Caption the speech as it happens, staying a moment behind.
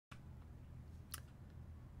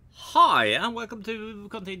Hi, and welcome to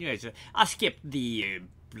continuation. I skipped the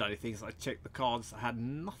bloody things. I checked the cards. I had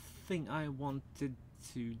nothing I wanted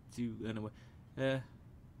to do anyway.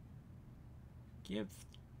 Give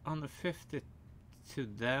under 50 to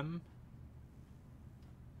them.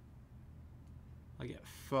 I get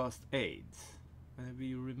first aid. And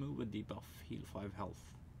we remove a debuff, heal 5 health.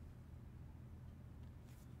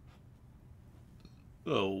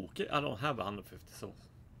 Okay, I don't have 150, so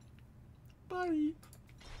bye.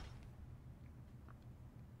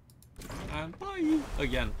 And bye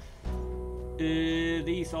again.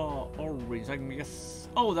 These are orange, I guess.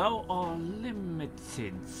 Oh, they are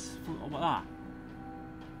limited. What about that?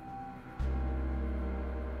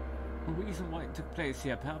 The reason why it took place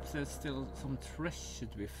here, perhaps there's still some treasure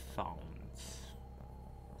to be found.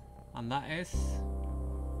 And that is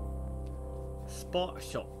Spark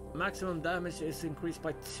Shot. Maximum damage is increased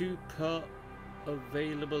by 2 per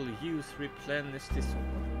available use. Replenish this.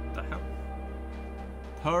 What the hell?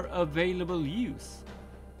 Per available use.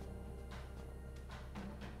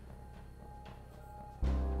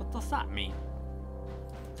 What does that mean?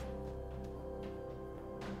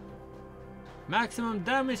 Maximum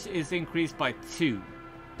damage is increased by 2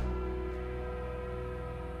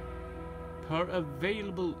 per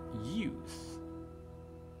available use.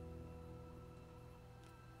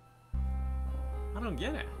 I don't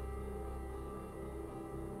get it.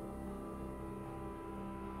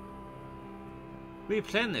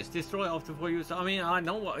 Replenish, destroy after 4 use. I mean, I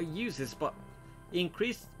know what it uses, but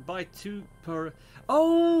increased by 2 per.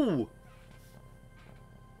 Oh!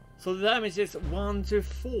 So the damage is 1 to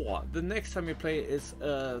 4. The next time you play it is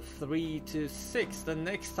 3 to 6. The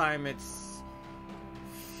next time it's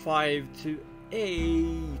 5 to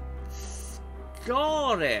 8.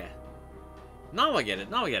 Got it! Now I get it,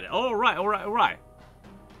 now I get it. Alright, alright, alright.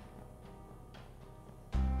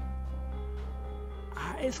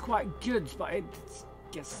 It's quite good, but it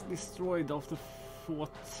gets destroyed after 4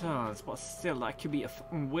 turns. But still, that could be a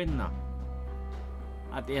winner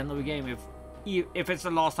at the end of the game if it's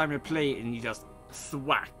the last time you play it and you just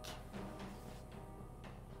thwack.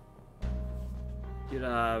 You'd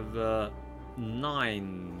have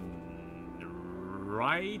 9,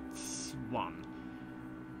 right? 1.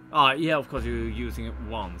 Yeah, of course you're using it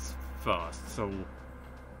once first, so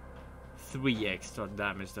 3 extra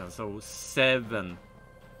damage then, so 7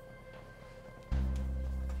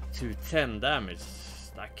 to 10 damage.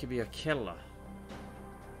 That could be a killer.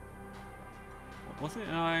 What was it?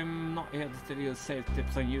 I'm not here to tell you safe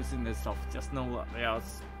tips on using this stuff. Just know that they are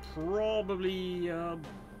probably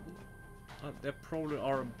there probably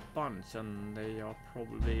are a bunch, and they are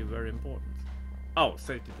probably very important. Oh,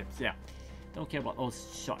 safety tips, yeah. Don't care about those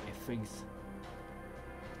shiny things.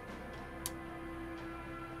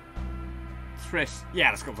 Trish, yeah,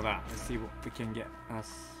 let's go for that. Let's see what we can get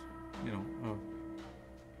as, you know,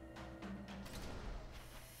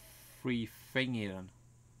 free thingy then.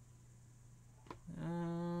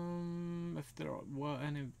 If there were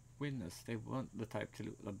any winners, they weren't the type to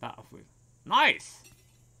loot the battlefield. Nice!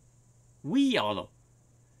 We are though.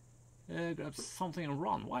 Grab something and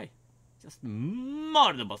run. Why? Just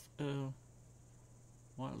murder the boss.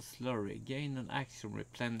 Wild slurry. Gain an action.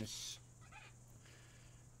 Replenish.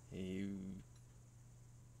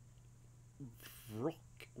 Rock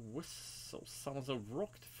whistle. Sounds of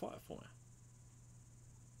rocked fire for me.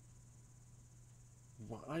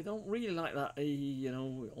 Well, I don't really like that, you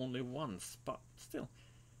know, only once, but still.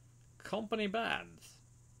 Company bands.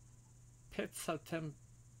 Pets have 10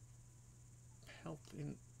 health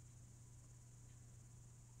in.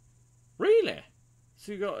 Really?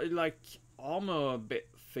 So you got like armor bit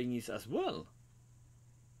thingies as well?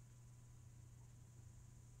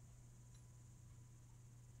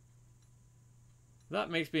 That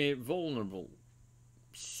makes me vulnerable.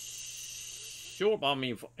 Sure, but I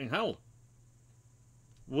mean, in hell.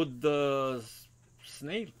 Would the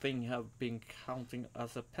snail thing have been counting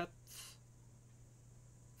as a pet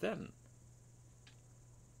then?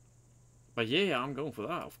 But yeah, I'm going for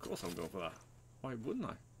that. Of course I'm going for that. Why wouldn't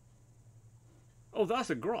I? Oh, that's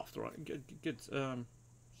a graft, right? Good, good.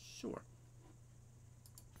 Sure.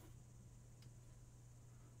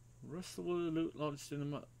 Rest of the loot lodged in the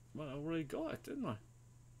mud. Well, I already got it, didn't I?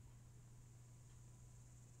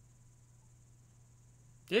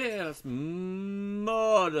 Yeah, let's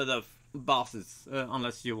murder the bosses.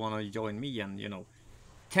 Unless you want to join me and, you know,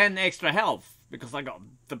 10 extra health because I got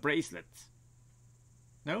the bracelet.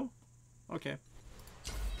 No? Okay.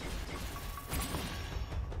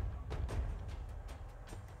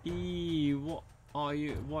 What are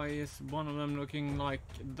you? Why is one of them looking like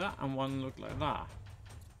that and one look like that?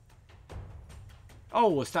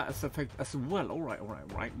 Oh, status effect as well. Alright,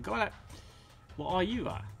 alright. Got it. What are you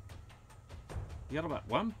at? You got about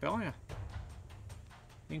one? Oh, yeah.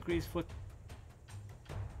 Increase foot.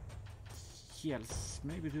 Yes,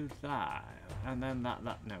 maybe do that. And then that.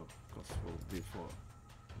 No, because we'll do four.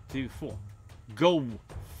 Do four. Go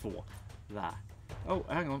for that. Oh,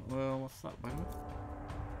 hang on. Well, what's that? Wait a minute.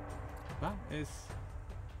 That is.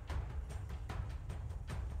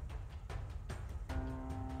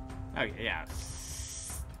 Oh, yeah.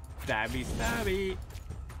 Stabby, stabby.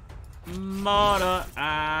 Murder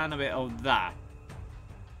and a bit of that.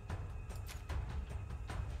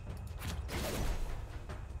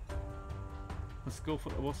 Let's go for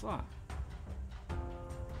the, what's that?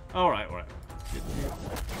 Alright, alright.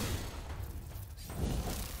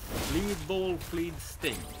 Bleed ball, bleed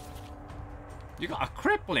sting. You got a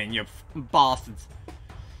crippling, you bastards.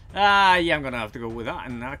 Ah, yeah, I'm gonna have to go with that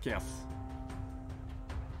in that case.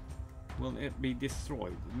 Will it be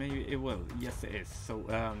destroyed? Maybe it will. Yes, it is. So,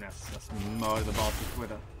 let's murder the bastards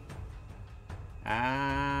with it.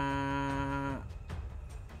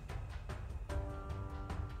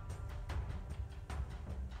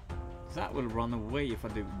 That will run away if I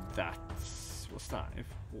do that. What's that? If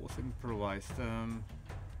it was improvised.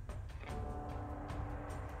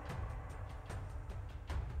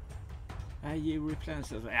 You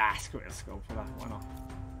replenish it. Ah, screw it. Let's go for that. Why not?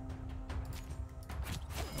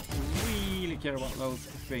 Don't really care about those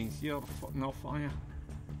things. You're fucking off, aren't you?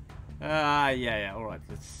 Yeah. Alright,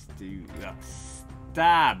 let's do that.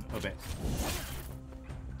 Stab a bit.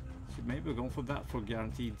 So maybe we're going for that for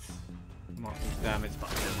guaranteed damage,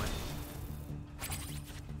 but anyway.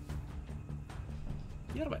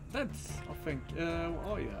 Yeah, but that's, I think, what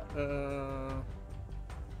are you at?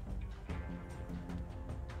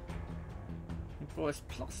 Improvise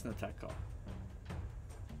plus an attack card.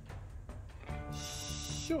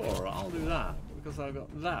 Sure, I'll do that, because I got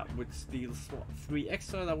that, which deals what? 3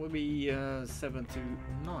 extra, that would be 7 to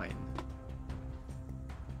 9.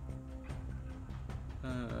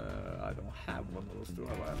 I don't have one of those, do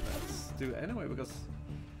I? Well, let's do it anyway, because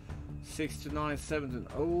 6 to 9, 7 to...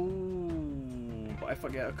 Oh, but if I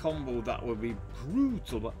get a combo, that would be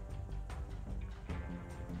brutal, but...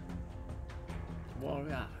 What are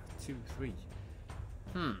we at? 2, 3.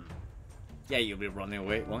 Yeah, you'll be running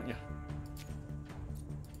away, won't you?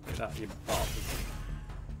 Get that, you bastard.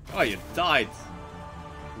 Oh, you died!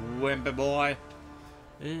 Wimpy boy!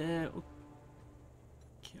 Okay, I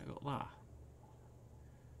got that.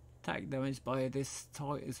 Attack damage by this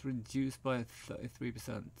target is reduced by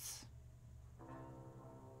 33%.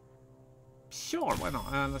 Sure, why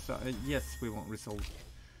not? Let's, yes, we want resolve.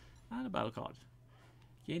 And a battle card.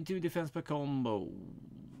 Gain 2 defense per combo.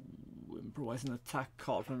 Improvise an attack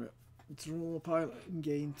card from your draw pile and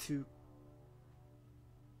gain 2.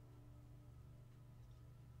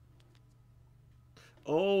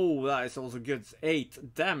 Oh, that is also good.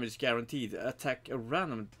 8 damage guaranteed. Attack a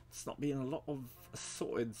random. It's not been a lot of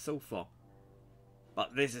assorted so far.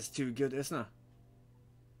 But this is too good, isn't it?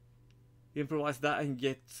 Improvise that and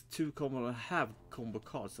get 2 combo and have combo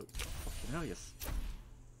cards. So fucking hell yes.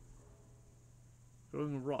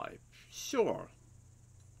 Growing ripe. Sure.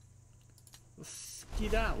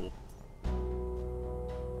 Skedaddle.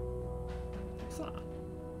 What's that?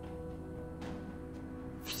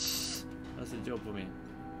 That's a job for me.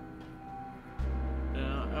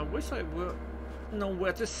 I wish I were know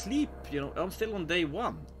where to sleep, you know. I'm still on day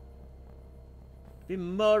 1.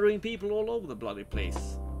 Been murdering people all over the bloody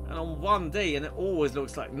place. And on one day, and it always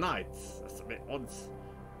looks like night. That's a bit odd.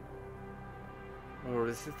 Or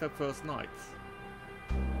is it the first night?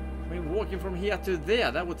 I mean, walking from here to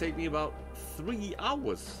there, that would take me about 3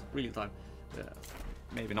 hours real time.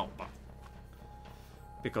 Maybe not, but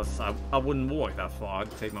because I wouldn't walk that far.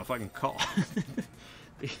 I'd take my fucking car.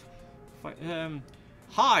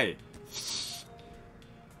 Hi.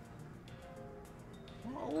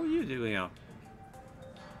 What are you doing here?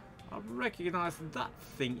 I recognize that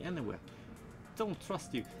thing anywhere. Don't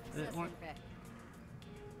trust you.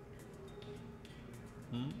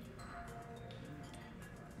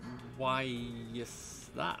 Why is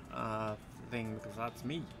that thing? Because that's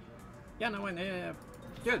me. Yeah, no,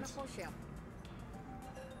 good.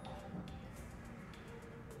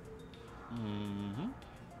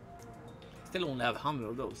 Still only have 100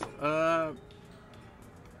 of those.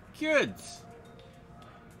 Good.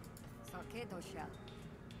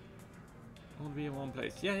 Only be in one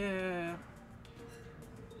place. Yeah.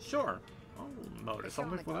 Sure. I'll murder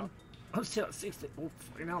something for them. I'm still at 60. Oh,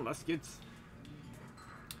 fucking hell, that's good.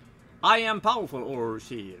 I am powerful, or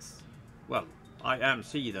she is. Well, I am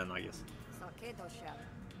she then, I guess.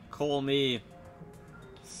 Call me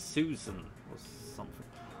Susan or some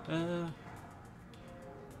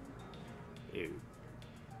Ew.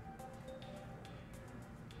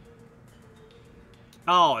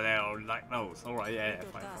 Oh, they're like those. Alright, yeah,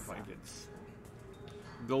 fine, good.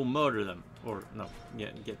 Go murder them. Or, no,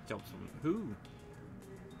 get jobs from who?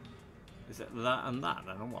 Is it that and that,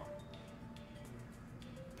 then, or what?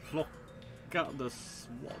 Plocka the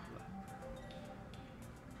swab.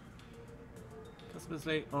 Customers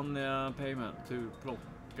late on their payment to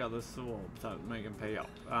plocka the swab to make them pay up.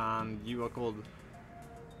 And you are called...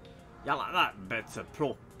 Yeah, like that, better.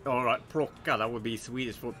 Alright, plocka, that would be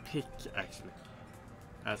Swedish for pick, actually.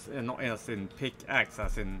 As not as in pickaxe,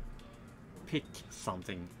 as in pick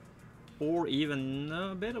something. Or even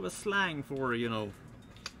a bit of a slang for, you know,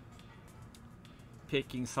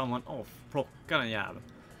 picking someone off. Plocka en jävel.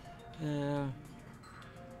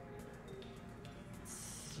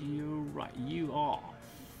 You're right, you are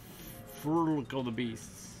full of the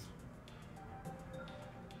beasts.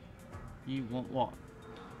 You want what?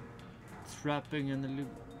 Trapping in the loot.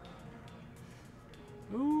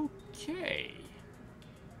 Okay.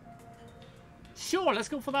 Sure, let's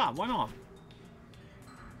go for that. Why not?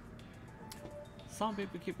 Some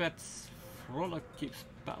people keep pets. Frolic keeps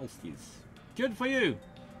battle skills. Good for you,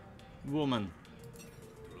 woman.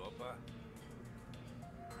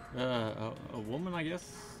 A woman, I guess.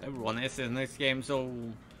 Everyone is in this game, so.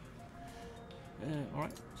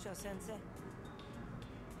 Alright.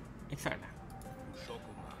 Exactly.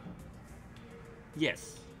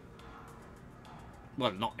 Yes.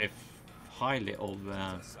 Well, not if highly of,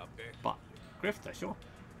 but Grifter, sure.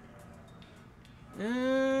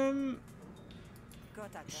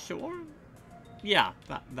 Sure. Yeah,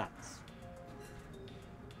 that's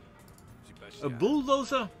a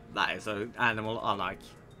bulldozer. That is an animal I like.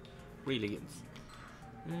 Really good.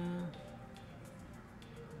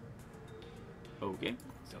 Okay.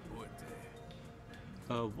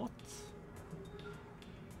 What?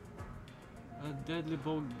 A deadly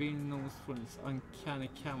bog being known for its uncanny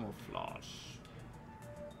camouflage.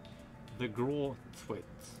 The Graw Twit.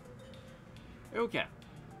 Okay.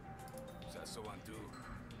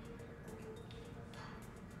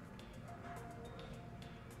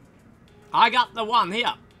 I got the one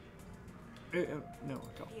here. No,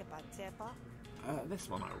 I can't. This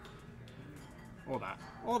one, I hope. Or that.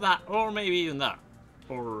 Or that. Or maybe even that.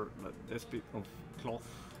 Or this bit of cloth.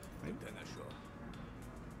 Maybe.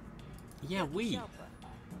 Yeah, we.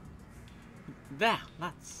 There,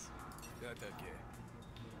 that's.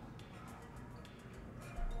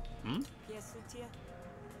 Hmm?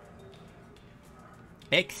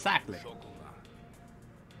 Exactly.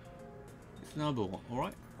 It's an herbivore,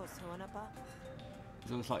 alright?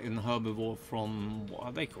 So it's like an herbivore from, what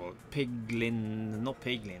are they called? Piglin, not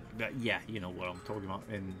piglin, but yeah, you know what I'm talking about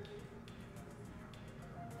in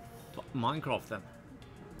Minecraft then.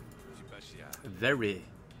 Very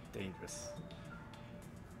dangerous.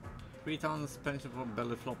 3 tons penalty for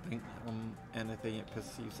belly flopping on anything it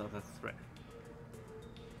perceives as a threat.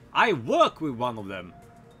 I work with one of them!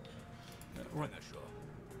 Right.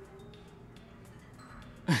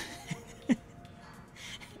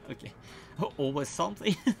 Okay. Always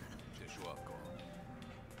something.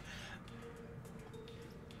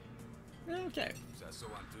 Okay.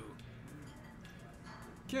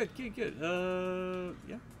 Good.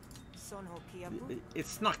 Yeah. It's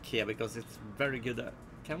snuck here because it's very good at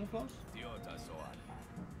camouflage.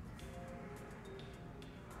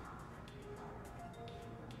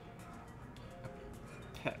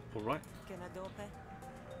 Pet, alright.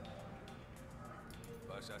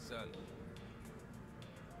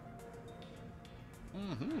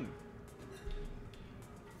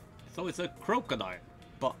 So it's a crocodile,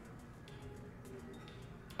 but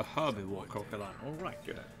a herbivore crocodile. Alright,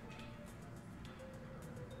 good.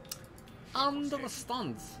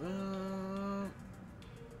 Understand.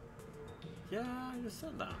 Yeah, you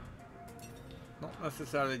said that. Not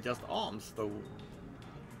necessarily just arms, though.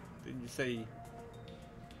 Did you say?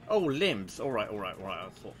 Oh, limbs. Alright. I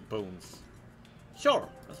thought bones. Sure,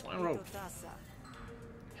 that's fine. Roll.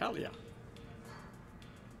 Hell yeah.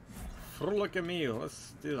 Frolic a meal.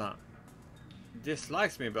 Let's do that.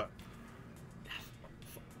 Dislikes me, but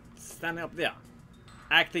standing up there,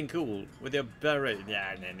 acting cool with your beret.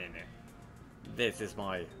 Yeah, no. This is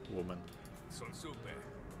my woman.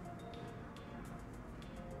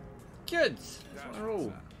 Good. That's my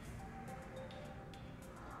roll.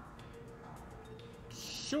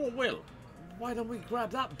 Sure will. Why don't we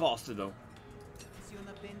grab that bastard though?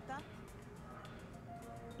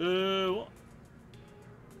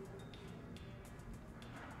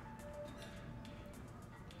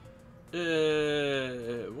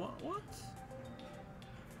 What? What?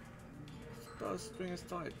 Strings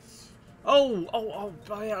tights. Oh!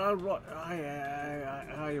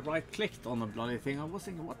 I right-clicked on the bloody thing. I was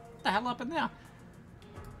thinking, what the hell happened there?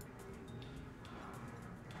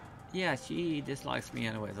 Yeah, she dislikes me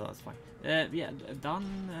anyway, so that's fine. Yeah,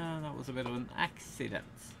 done. That was a bit of an accident.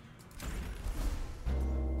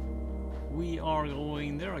 We are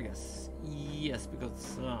going there, I guess. Yes,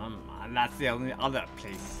 because that's the only other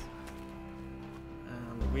place.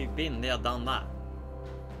 We've been there, done that.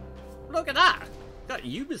 Look at that! Got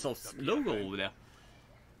Ubisoft's logo over there.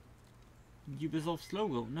 Ubisoft's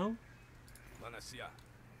logo, no?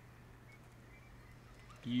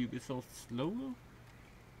 Ubisoft's logo?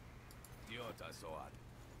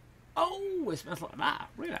 Oh, it smells like that,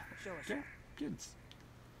 really? Yeah, good.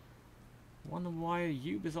 Wonder why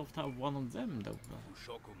Ubisoft have one of them, though.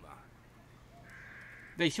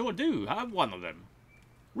 They sure do have one of them.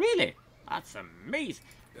 Really? That's amazing.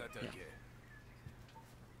 Yeah.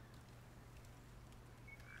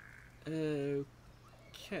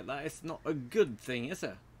 Okay, that is not a good thing, is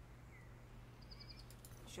it?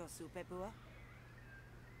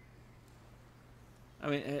 I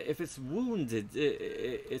mean, if it's wounded,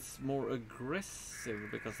 it's more aggressive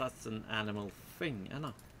because that's an animal thing, I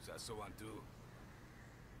know.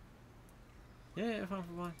 Yeah,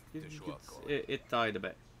 fine. It died a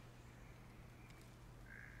bit.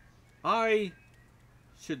 I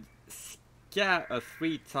should scare a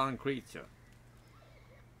 3-ton creature.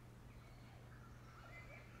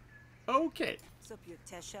 Okay.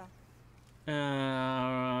 Right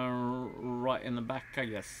in the back, I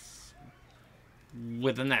guess.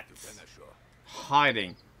 With the nets.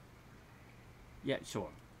 Hiding. Yeah, sure.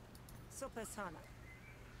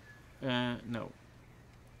 No.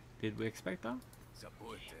 Did we expect that?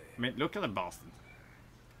 I mean, look at the bastard.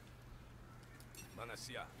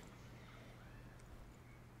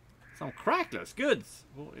 Some cracklers, good.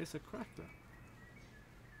 What is a crackler?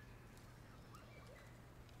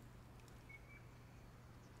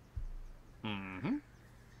 Mm-hmm.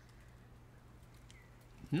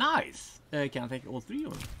 Nice. Can I take all 3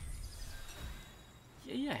 of them?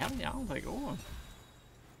 Yeah, hell yeah, I'll take all of them.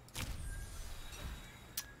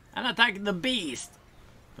 And attack the beast.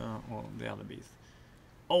 Or the other beast.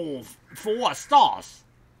 Oh, 4 stars.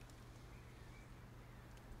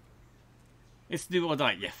 It's do or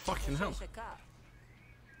die. Yeah, fucking hell.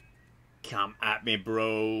 Come at me,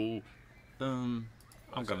 bro. I'm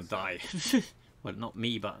gonna die. Well, not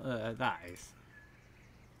me, but that is.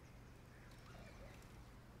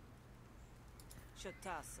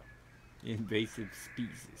 Invasive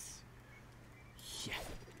species. Yeah.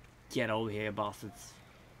 Get over here, bastards.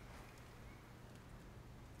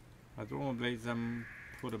 I don't want to let them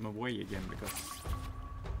put them away again because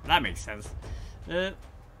that makes sense.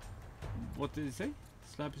 What did it say?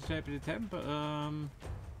 Slappy temp.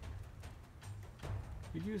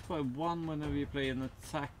 You use by 1 whenever you play an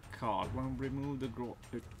attack card. When remove the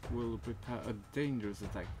growth, it will prepare a dangerous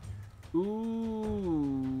attack.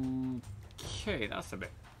 Ooh, okay, that's a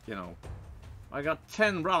bit, you know. I got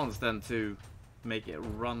 10 rounds then to make it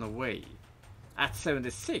run away. At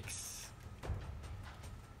 76.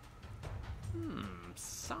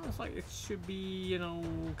 Sounds like it should be, you know,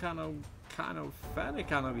 kind of fairly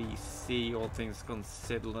kind of easy, all things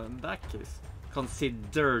considered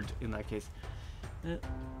in that case.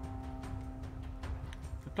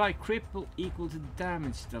 Apply cripple equal to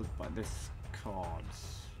damage dealt by this card.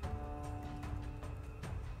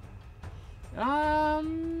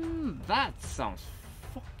 That sounds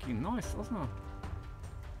fucking nice, doesn't it?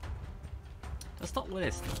 Let's start with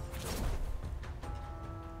this.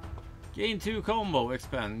 Gain 2 combo,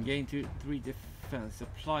 expand. Gain 3 defense.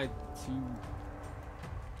 Apply 2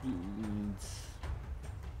 wounds.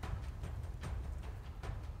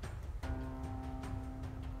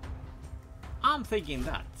 I'm thinking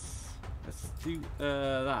that. Let's do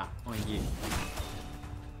that on you.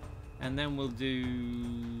 And then we'll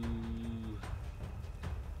do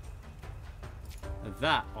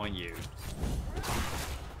that on you.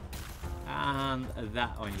 And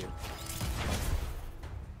that on you.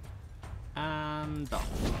 And done.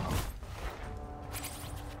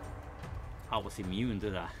 I was immune to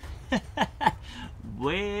that.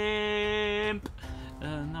 Wimp!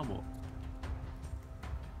 Now what?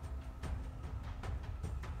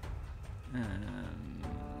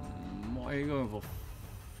 What are you going for?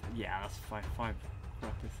 Yeah, that's 5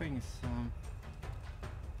 crappy things.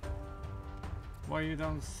 Why are you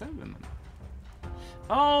down 7 then?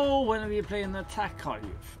 Oh, whenever you play an attack card,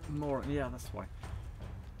 you more. Yeah, that's why.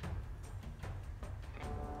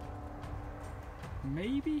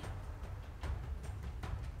 Maybe?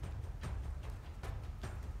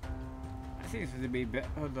 seems to be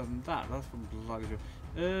better than that. That's what bloody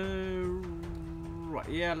do. Right,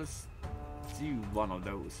 yeah, let's do one of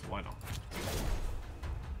those. Why not?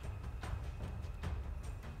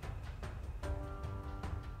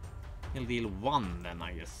 He'll deal one then,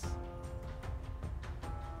 I guess.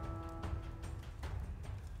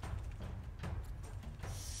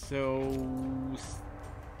 So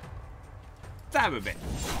stab a bit.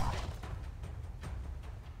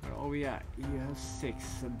 Where are we at? You have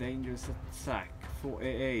 6, a dangerous attack,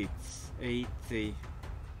 48, 80.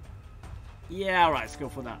 Yeah, alright, let's go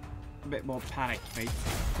for that. A bit more panic, mate.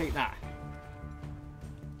 Take that.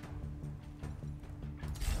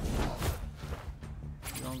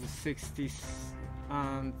 Down to 60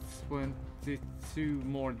 and 22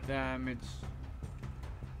 more damage.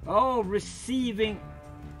 Oh, receiving.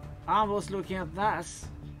 I was looking at that.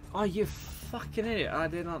 Oh, you fucking idiot. I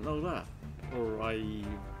did not know that. Or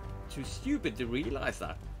I'm too stupid to realize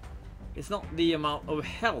that. It's not the amount of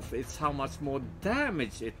health, it's how much more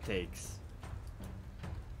damage it takes.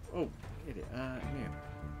 Oh, idiot. Yeah.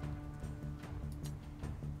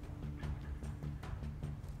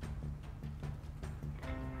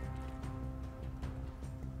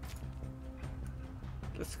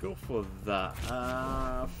 Let's go for that.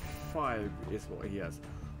 5 is what he has.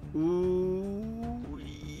 Ooh,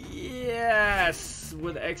 yes!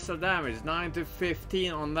 With extra damage. 9 to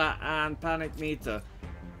 15 on that and panic meter.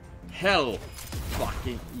 Hell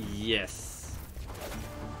fucking yes.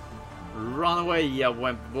 Run away, you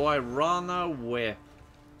wimp boy. Run away.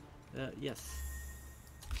 Yes.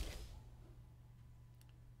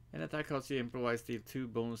 An attack costs you improvise deal 2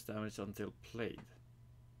 bonus damage until played.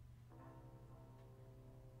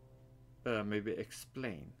 Maybe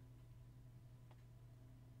explain.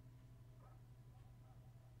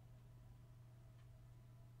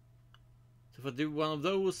 So if I do one of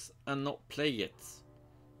those and not play it,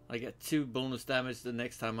 I get 2 bonus damage the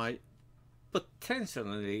next time I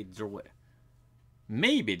potentially draw it.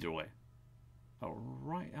 Maybe draw it.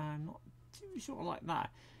 Alright, I'm not too sure like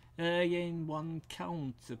that. Gain 1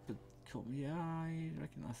 counter, but yeah, I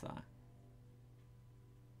recognize that.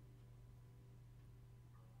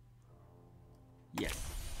 Yes.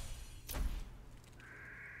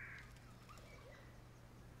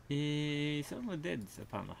 He certainly did,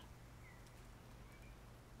 apparently.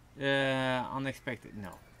 Unexpected,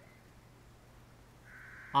 no.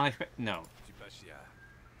 Unexpected, no.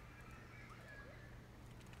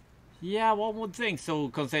 Yeah, one would think so,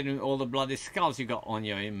 considering all the bloody skulls you got on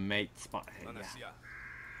your mates. But yeah.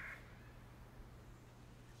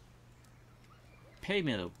 Pay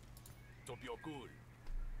me though.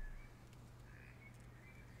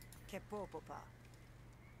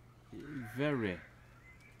 Very.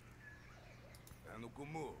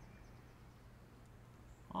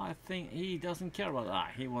 I think he doesn't care about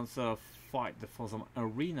that. He wants a fight for some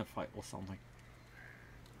arena fight or something.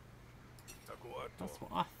 That's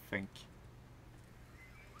what I think.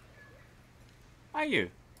 Are you?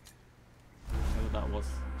 Whatever that was.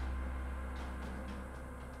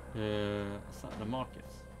 Is that the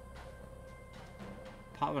markets?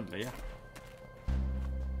 Apparently, yeah.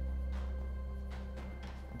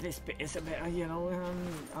 This bit is a bit, you know,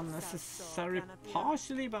 unnecessary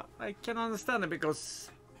partially, but I can understand it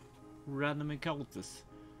because random encounters.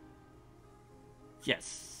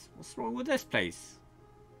 Yes. What's wrong with this place?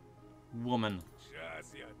 Woman.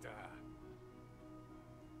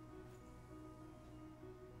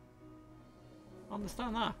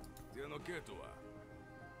 Understand that.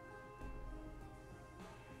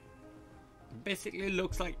 Basically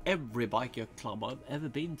looks like every biker club I've ever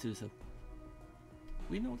been to, so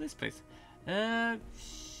we know this place. I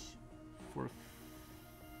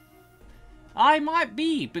might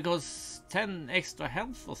be, because 10 extra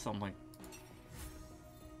health or something.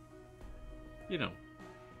 You know.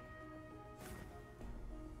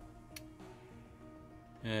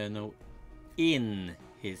 No, in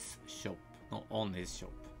his shop, not on his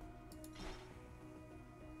shop.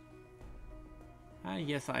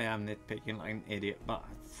 Yes, I am nitpicking like an idiot, but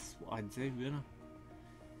that's what I do, you know.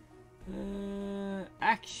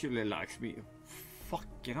 Actually likes me.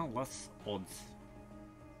 Fucking hell, that's odd.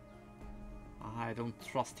 I don't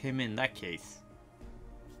trust him in that case.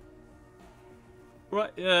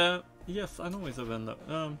 Right, yes, I know he's a vendor.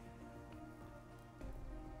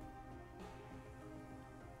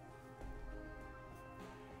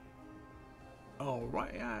 Oh,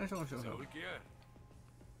 right, yeah, sure.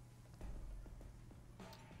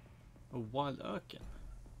 A wild urchin.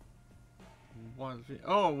 Wild.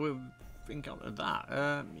 Oh, we've encountered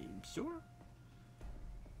that. Sure.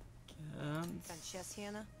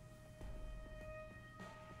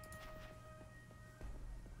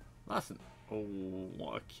 That's an... Oh,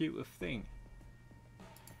 what a cute thing.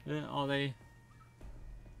 Are they...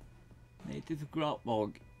 Native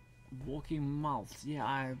groundhog. Walking mouths.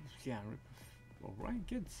 Yeah, yeah. Alright,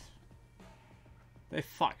 good. They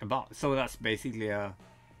fight about. So that's basically a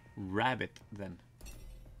rabbit then.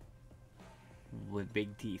 With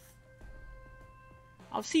big teeth.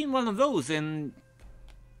 I've seen one of those in...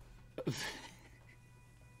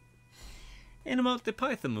 in a Monty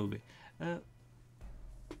Python movie.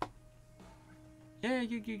 Yeah,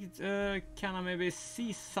 can I maybe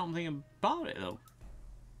see something about it though?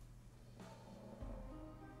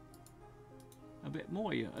 A bit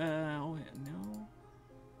more, yeah. Oh, no.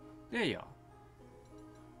 There you are.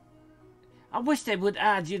 I wish they would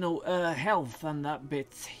add, you know, health and that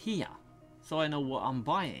bit here, so I know what I'm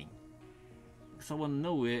buying. So I want to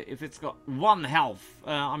know if it's got 1 health.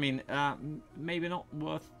 I mean, maybe not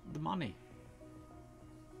worth the money.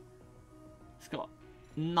 It's got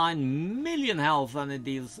 9 million health and it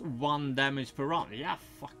deals 1 damage per round. Yeah,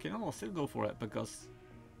 fucking hell, I'll still go for it because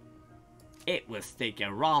it will stick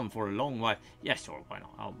around for a long while. Yeah, sure, why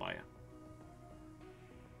not? I'll buy it.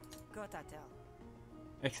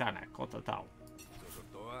 Exactly, kotatau.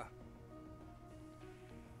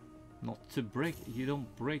 Not to break. You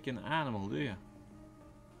don't break an animal, do you?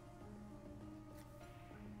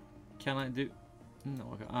 Can I do?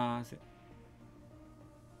 No. Okay. I see.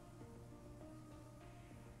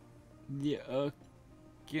 The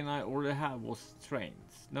can I already have was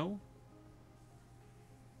trains? No.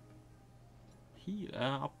 Heal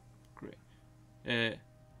upgrade.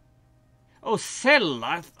 Oh, sell!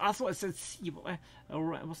 I thought it said see.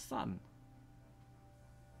 Alright, what's that?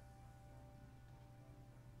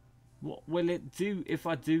 What will it do if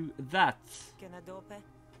I do that?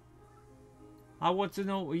 I want to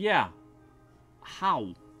know, yeah.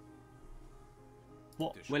 How?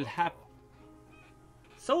 What will happen?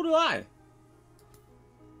 So do I.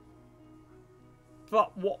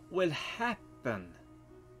 But what will happen?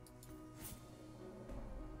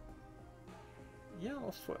 Yeah,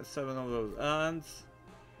 I'll sweat 7 of those. And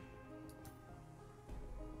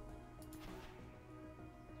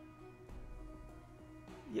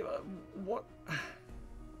yeah, what?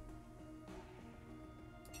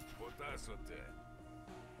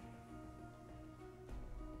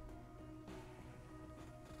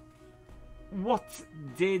 What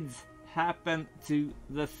did happen to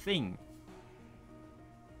the thing?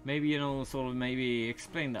 Maybe, you know, sort of maybe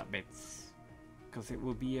explain that bit. Because it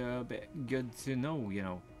would be a bit good to know, you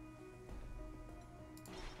know.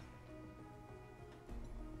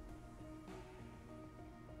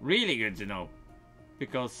 Really good to know.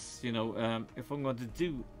 Because, you know, if I'm going to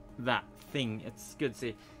do that thing, it's good to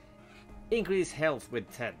see. Increase health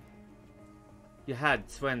with 10. You had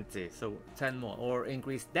 20, so 10 more. Or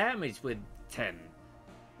increase damage with 10.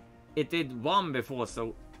 It did 1 before,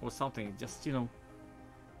 so, or something. Just, you know,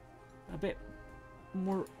 a bit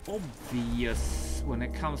more obvious when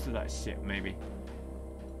it comes to that shit, maybe.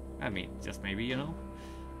 I mean, just maybe, you know.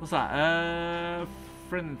 What's that?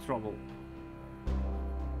 Friend in trouble.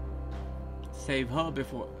 Save her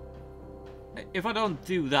before. If I don't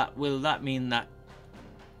do that, will that mean that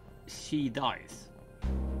she dies?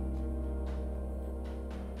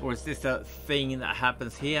 Or is this a thing that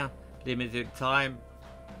happens here? Limited time.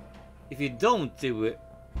 If you don't do it,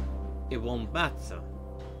 it won't matter.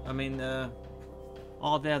 I mean,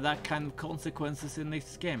 are there that kind of consequences in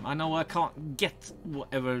this game? I know I can't get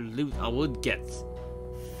whatever loot I would get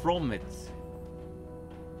from it.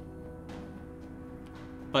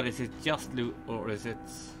 But is it just loot or is it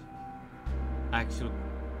actual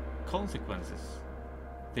consequences?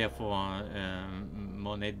 Therefore,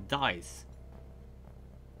 Monet dies.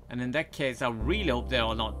 And in that case, I really hope there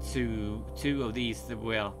are not two of these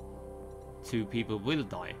where 2 people will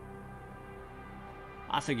die.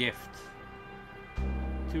 As a gift.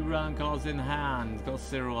 2 round cards in hand, cost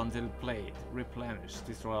 0 until played. Replenish,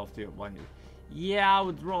 destroy after 1 use. Yeah, I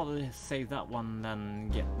would rather save that one than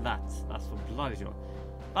get that. That's for bloody sure.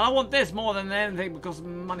 But I want this more than anything because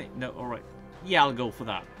money. No, alright. Yeah, I'll go for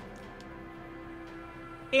that.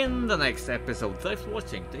 In the next episode. Thanks for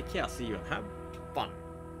watching. Take care, see you, and have fun.